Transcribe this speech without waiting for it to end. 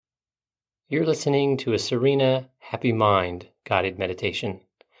You're listening to a Serena Happy Mind guided meditation.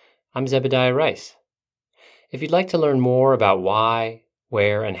 I'm Zebediah Rice. If you'd like to learn more about why,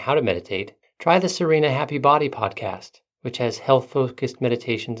 where, and how to meditate, try the Serena Happy Body podcast, which has health-focused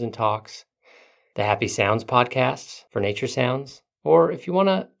meditations and talks, the Happy Sounds podcasts for nature sounds, or if you want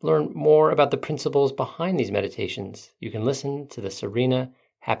to learn more about the principles behind these meditations, you can listen to the Serena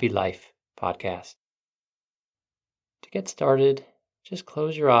Happy Life podcast. To get started, just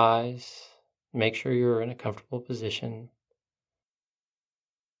close your eyes. Make sure you're in a comfortable position.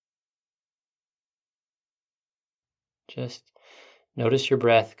 Just notice your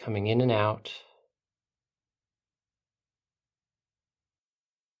breath coming in and out.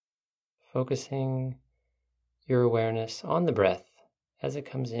 Focusing your awareness on the breath as it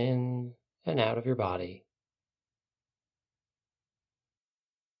comes in and out of your body.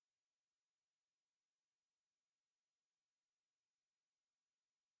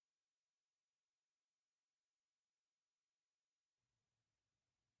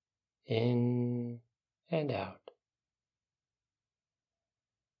 In and out.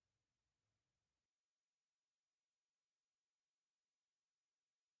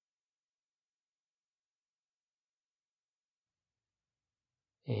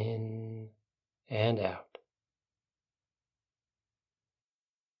 In and out.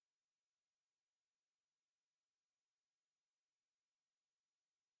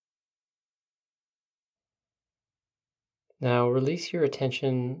 Now release your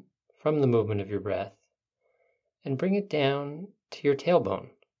attention from the movement of your breath and bring it down to your tailbone.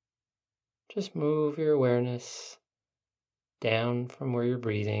 Just move your awareness down from where you're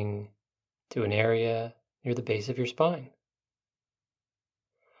breathing to an area near the base of your spine.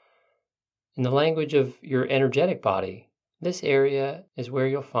 In the language of your energetic body, this area is where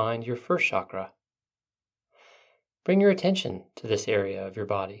you'll find your first chakra. Bring your attention to this area of your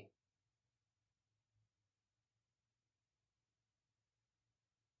body.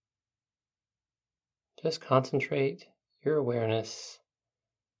 Just concentrate your awareness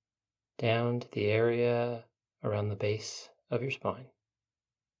down to the area around the base of your spine.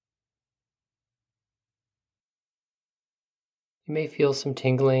 You may feel some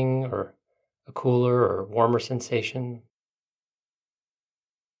tingling or a cooler or warmer sensation.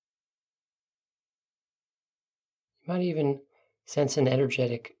 You might even sense an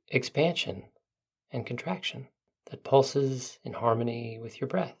energetic expansion and contraction that pulses in harmony with your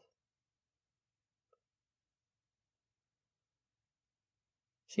breath.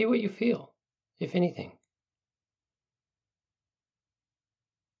 See what you feel, if anything.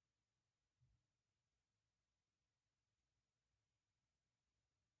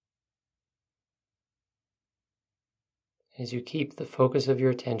 As you keep the focus of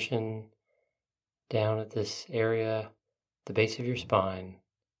your attention down at this area, the base of your spine,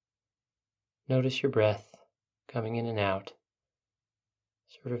 notice your breath coming in and out,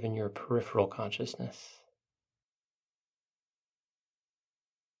 sort of in your peripheral consciousness.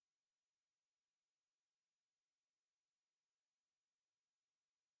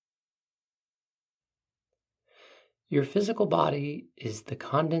 Your physical body is the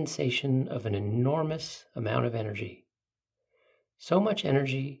condensation of an enormous amount of energy. So much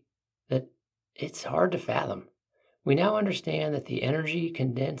energy that it's hard to fathom. We now understand that the energy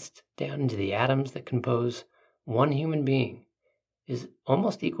condensed down into the atoms that compose one human being is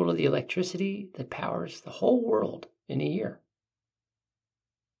almost equal to the electricity that powers the whole world in a year.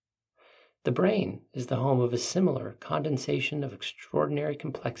 The brain is the home of a similar condensation of extraordinary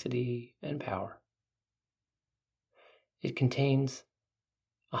complexity and power. It contains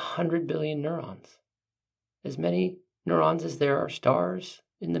 100 billion neurons, as many neurons as there are stars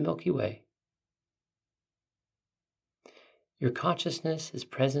in the Milky Way. Your consciousness is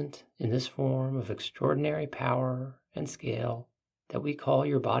present in this form of extraordinary power and scale that we call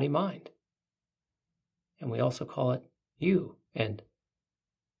your body-mind. And we also call it you and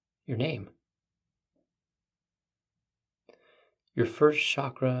your name. Your first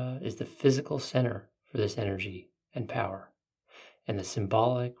chakra is the physical center for this energy and power, and the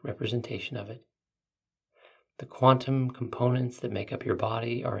symbolic representation of it. The quantum components that make up your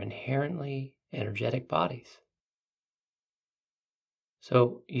body are inherently energetic bodies.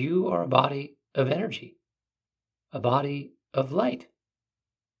 So you are a body of energy, a body of light.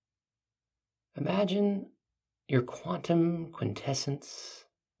 Imagine your quantum quintessence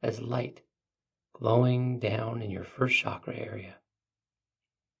as light glowing down in your first chakra area.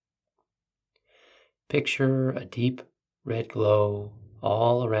 Picture a deep red glow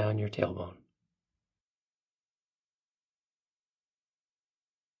all around your tailbone.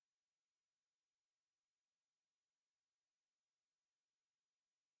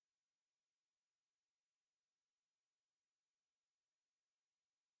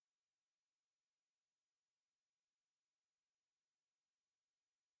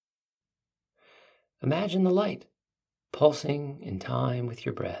 Imagine the light pulsing in time with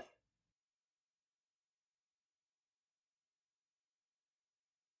your breath.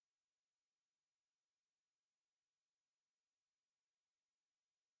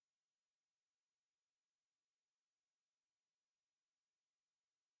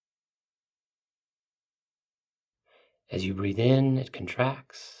 As you breathe in, it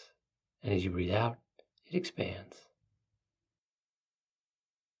contracts, and as you breathe out, it expands.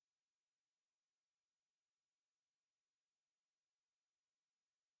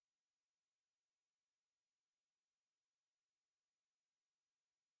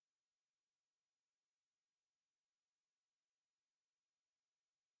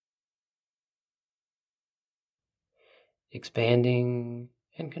 Expanding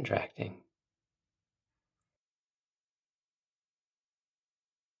and contracting.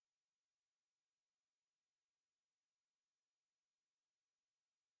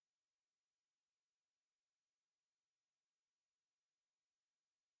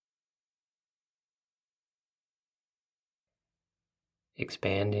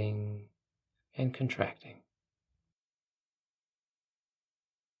 Expanding and contracting.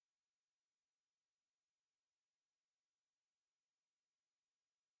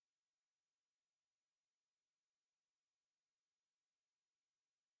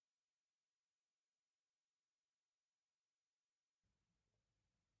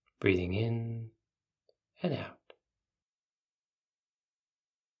 Breathing in and out.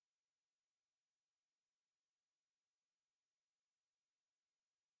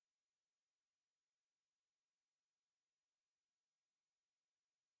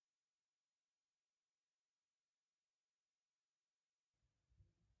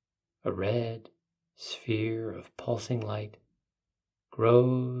 A red sphere of pulsing light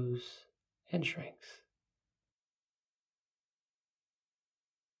grows and shrinks.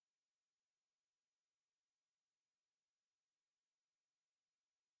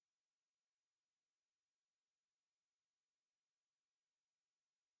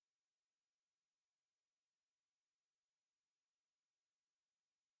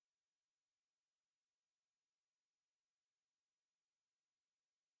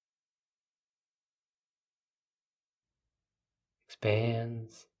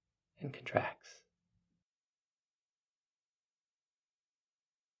 Expands and contracts.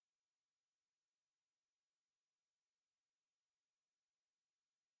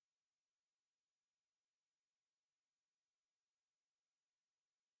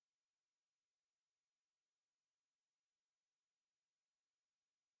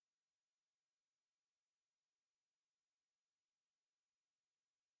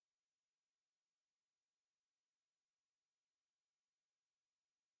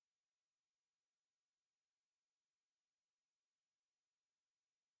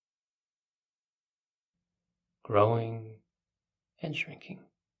 Growing and shrinking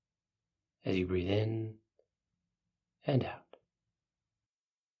as you breathe in and out.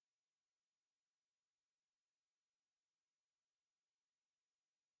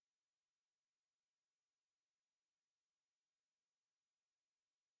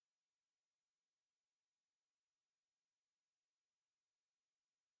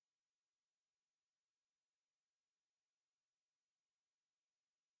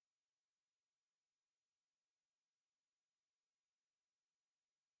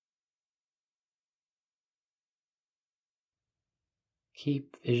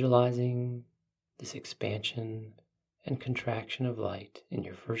 Keep visualizing this expansion and contraction of light in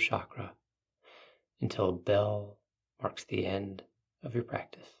your first chakra until a bell marks the end of your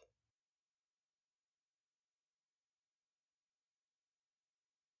practice.